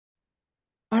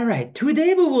All right,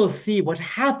 today we will see what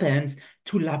happens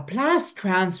to Laplace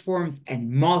transforms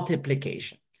and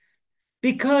multiplication.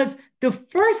 Because the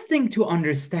first thing to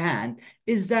understand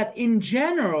is that in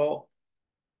general,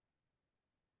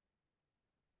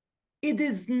 it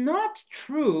is not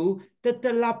true that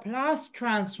the Laplace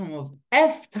transform of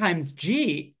f times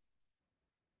g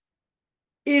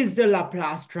is the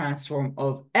Laplace transform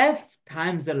of f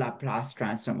times the Laplace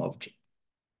transform of g.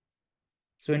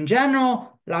 So in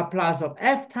general, Laplace of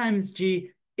f times g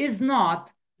is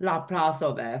not Laplace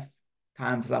of f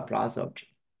times Laplace of g.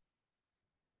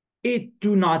 It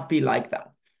do not be like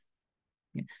that.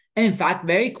 In fact,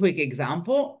 very quick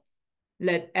example,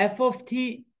 let f of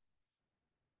t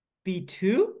be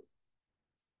 2,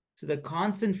 so the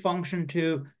constant function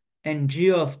 2, and g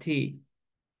of t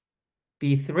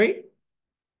be 3.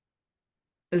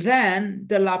 Then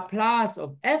the Laplace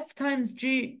of f times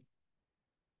g,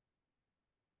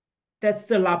 that's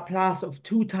the Laplace of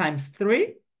 2 times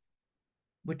 3,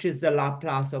 which is the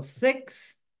Laplace of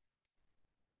 6,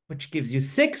 which gives you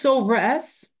 6 over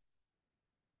s.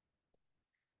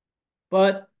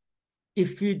 But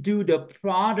if you do the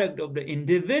product of the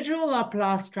individual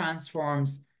Laplace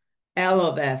transforms, L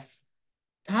of f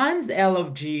times L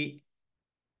of g,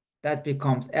 that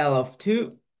becomes L of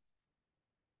 2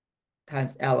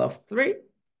 times L of 3,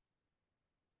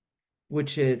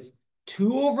 which is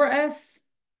 2 over s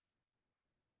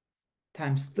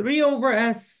times 3 over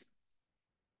s,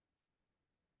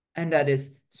 and that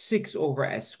is 6 over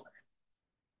s squared.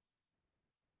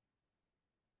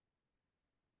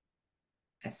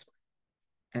 S squared.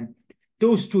 And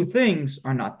those two things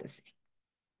are not the same.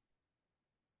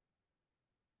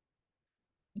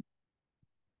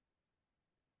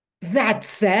 That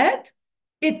said,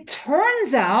 it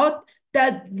turns out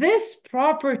that this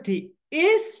property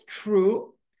is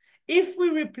true if we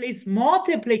replace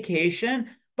multiplication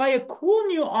by a cool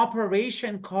new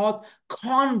operation called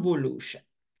convolution.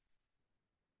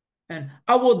 And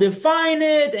I will define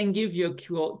it and give you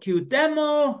a cute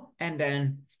demo and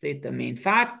then state the main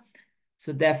fact.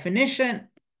 So definition,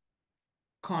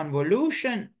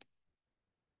 convolution.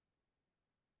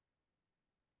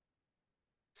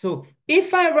 So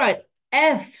if I write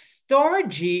f star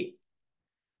g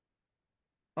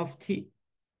of t,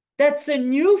 that's a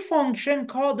new function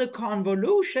called the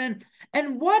convolution.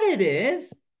 And what it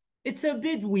is, it's a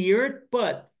bit weird,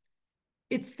 but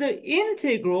it's the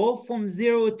integral from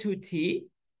 0 to t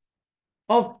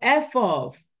of f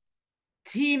of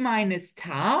t minus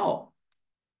tau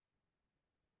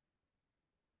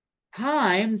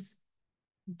times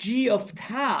g of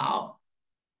tau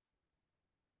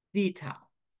d tau.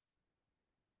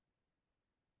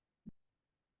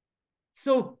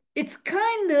 So it's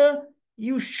kind of,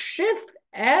 you shift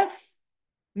f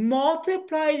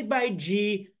multiplied by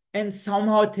g and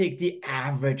somehow take the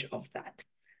average of that.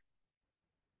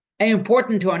 And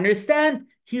important to understand,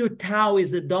 here tau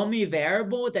is a dummy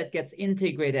variable that gets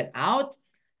integrated out.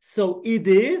 So it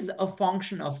is a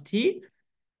function of t.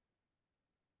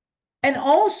 And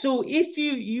also, if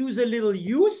you use a little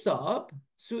u sub,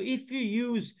 so if you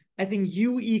use, I think,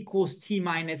 u equals t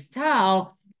minus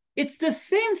tau, it's the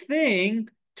same thing,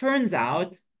 turns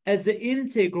out, as the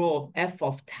integral of f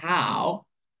of tau,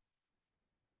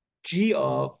 g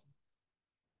of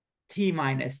t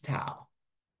minus tau,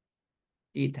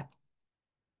 d tau.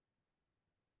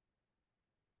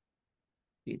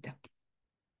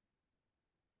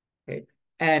 Okay.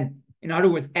 And in other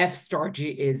words, f star g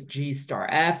is g star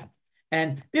f.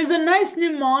 And there's a nice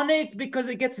mnemonic because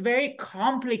it gets very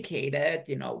complicated.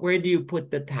 You know, where do you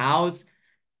put the taus?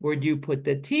 Where do you put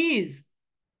the t's?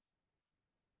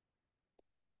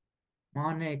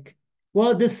 Mnemonic.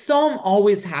 Well, the sum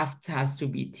always has to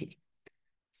be t.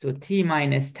 So t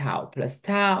minus tau plus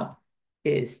tau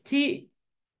is t,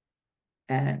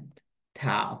 and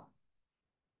tau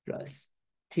plus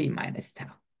t minus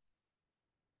tau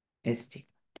is t.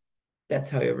 That's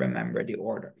how you remember the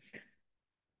order.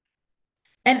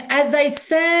 And as I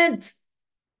said,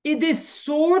 it is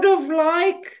sort of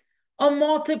like a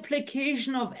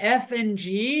multiplication of f and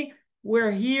g,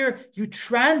 where here you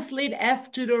translate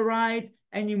f to the right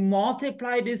and you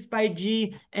multiply this by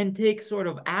g and take sort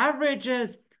of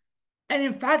averages. And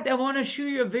in fact, I want to show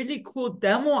you a really cool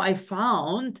demo I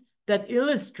found that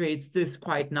illustrates this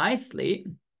quite nicely.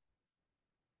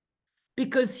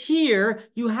 Because here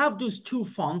you have those two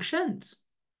functions.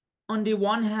 On the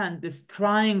one hand, this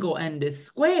triangle and this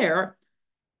square.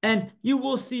 And you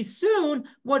will see soon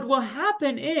what will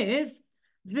happen is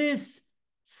this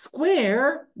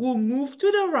square will move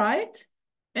to the right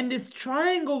and this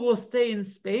triangle will stay in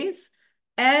space,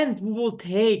 and we will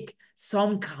take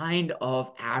some kind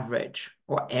of average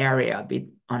or area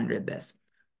under this.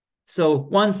 So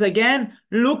once again,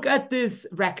 look at this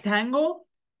rectangle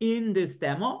in this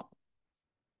demo.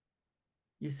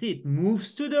 You see it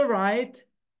moves to the right,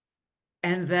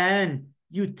 and then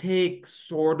you take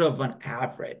sort of an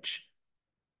average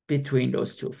between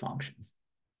those two functions.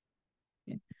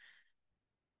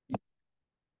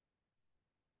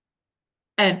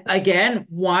 And again,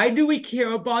 why do we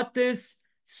care about this?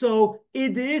 So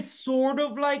it is sort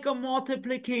of like a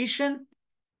multiplication.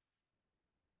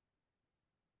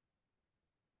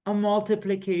 A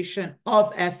multiplication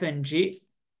of f and g.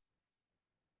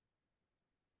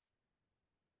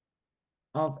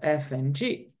 Of f and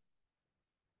g.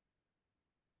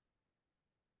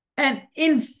 And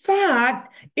in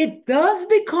fact, it does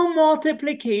become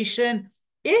multiplication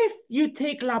if you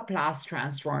take Laplace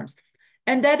transforms.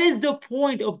 And that is the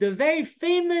point of the very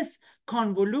famous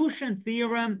convolution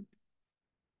theorem.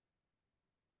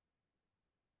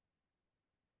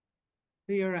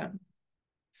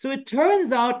 So it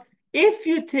turns out if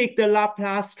you take the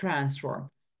Laplace transform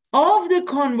of the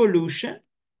convolution,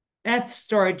 f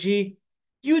star g,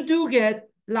 you do get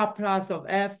Laplace of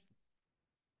f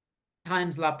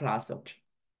times Laplace of g.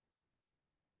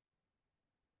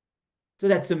 So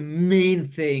that's the main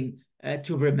thing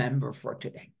to remember for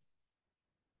today.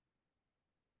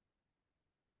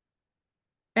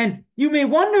 And you may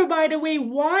wonder, by the way,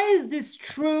 why is this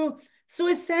true? So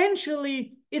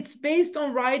essentially, it's based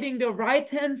on writing the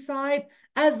right-hand side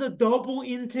as a double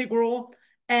integral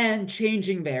and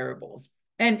changing variables.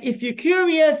 And if you're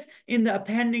curious, in the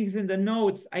appendix in the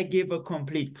notes, I give a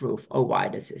complete proof of why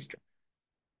this is true.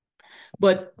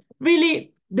 But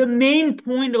really, the main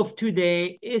point of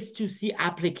today is to see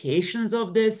applications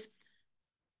of this.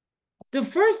 The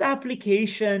first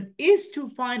application is to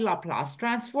find Laplace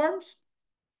transforms.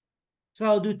 So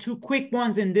I'll do two quick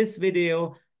ones in this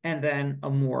video and then a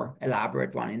more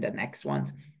elaborate one in the next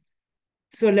ones.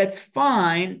 So let's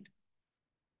find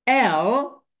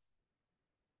L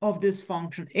of this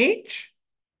function h,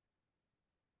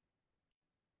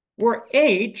 where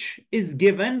h is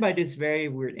given by this very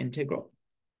weird integral.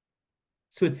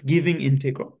 So it's giving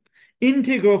integral.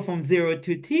 Integral from 0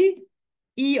 to t,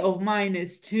 e of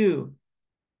minus 2,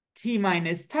 t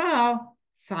minus tau,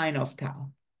 sine of tau,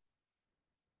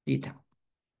 d tau.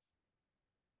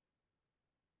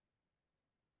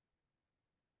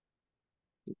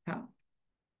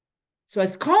 So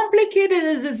as complicated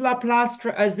as this Laplace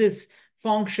as this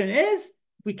function is,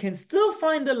 we can still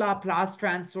find the Laplace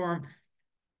transform,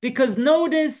 because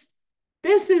notice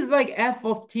this is like f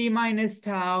of t minus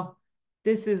tau.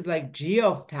 This is like g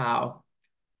of tau.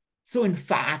 So in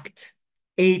fact,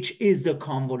 h is the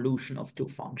convolution of two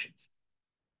functions.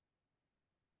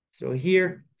 So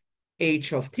here,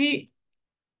 h of t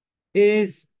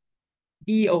is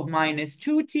e of minus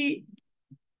 2t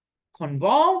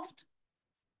convolved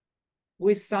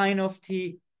with sine of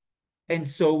t. And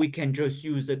so we can just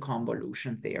use the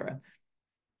convolution theorem.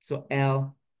 So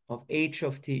L of h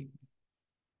of t,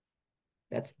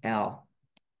 that's L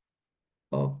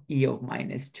of e of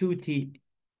minus 2t,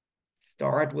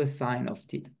 start with sine of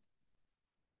t.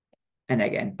 And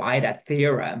again, by that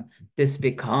theorem, this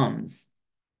becomes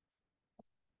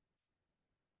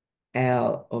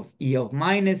L of e of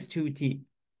minus 2t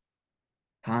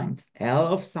times L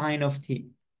of sine of t.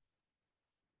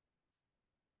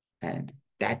 And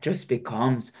that just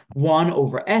becomes 1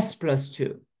 over s plus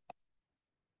 2.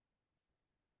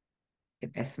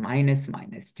 And s minus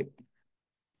minus 2.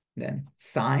 Then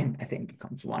sine, I think,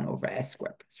 becomes 1 over s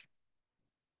squared plus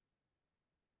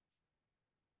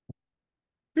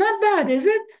 1. Not bad, is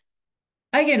it?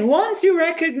 Again, once you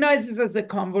recognize this as a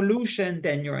convolution,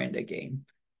 then you're in the game.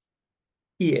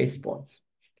 EA Sports.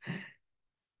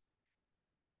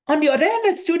 On the other hand,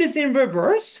 let's do this in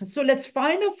reverse. So let's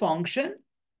find a function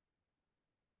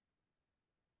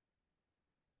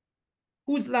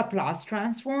whose Laplace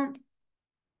transform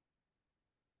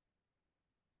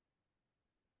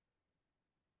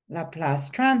I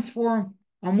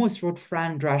almost wrote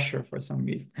Fran Drescher for some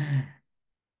reason.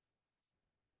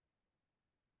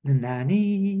 The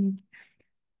nanny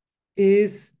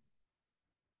is,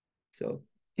 so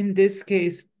in this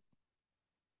case,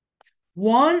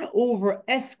 1 over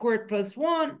s squared plus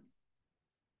 1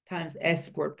 times s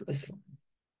squared plus 1.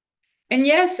 And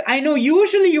yes, I know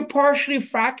usually you partially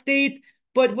fractate,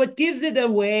 but what gives it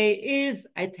away is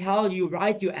I tell you,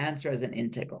 write your answer as an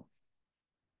integral.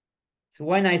 So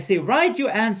when I say write your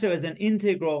answer as an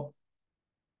integral,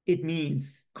 it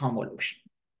means convolution.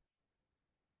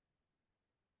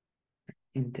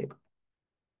 Integral.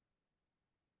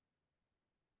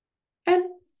 And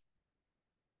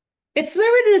It's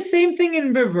literally the same thing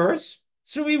in reverse.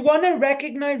 So we want to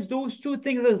recognize those two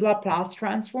things as Laplace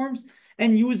transforms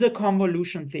and use a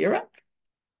convolution theorem.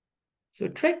 So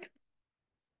trick.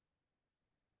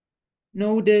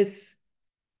 Notice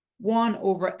 1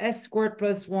 over s squared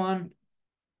plus 1.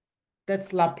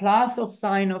 That's Laplace of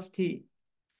sine of t.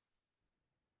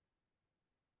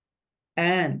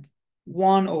 And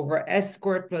 1 over s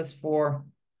squared plus 4.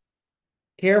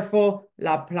 Careful,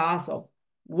 Laplace of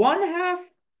 1/2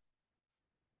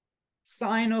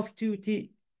 sine of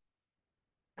 2t.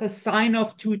 Because sine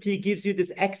of 2t gives you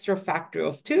this extra factor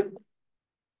of 2.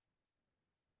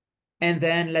 And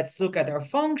then let's look at our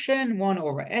function, 1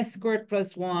 over s squared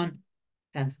plus 1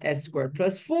 times s squared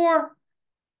plus 4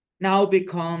 now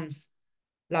becomes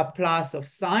Laplace of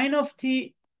sine of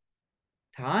t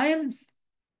times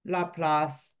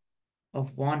Laplace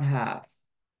of 1/2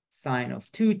 sine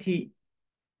of 2t.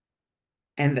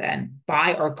 And then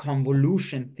by our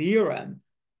convolution theorem,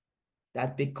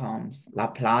 that becomes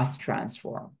Laplace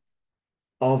transform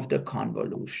of the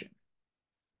convolution.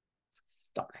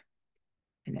 Star.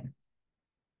 And then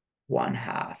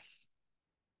 1/2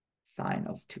 sine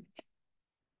of 2t.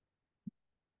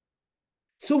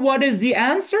 So what is the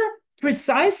answer?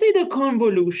 Precisely the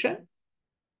convolution.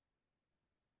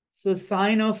 So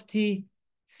sine of t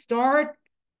start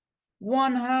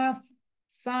 1/2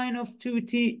 sine of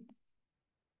 2t.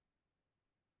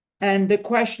 And the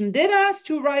question did ask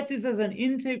to write this as an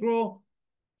integral.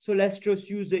 So let's just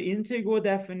use the integral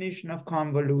definition of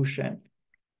convolution.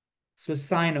 So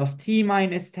sine of t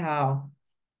minus tau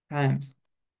times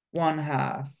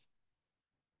 1/2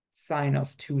 sine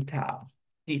of 2 tau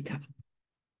d tau.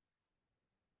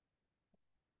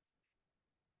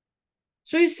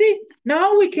 So you see,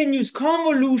 now we can use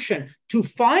convolution to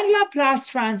find Laplace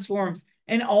transforms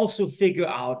and also figure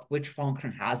out which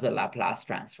function has a Laplace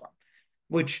transform,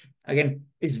 which again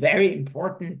is very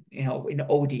important, in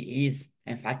ODEs.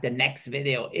 In fact, the next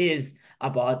video is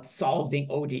about solving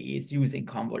ODEs using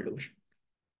convolution.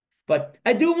 But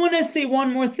I do want to say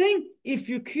one more thing. If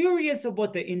you're curious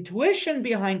about the intuition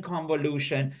behind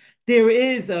convolution, there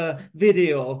is a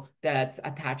video that's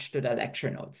attached to the lecture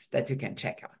notes that you can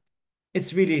check out.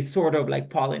 It's really sort of like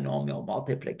polynomial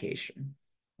multiplication.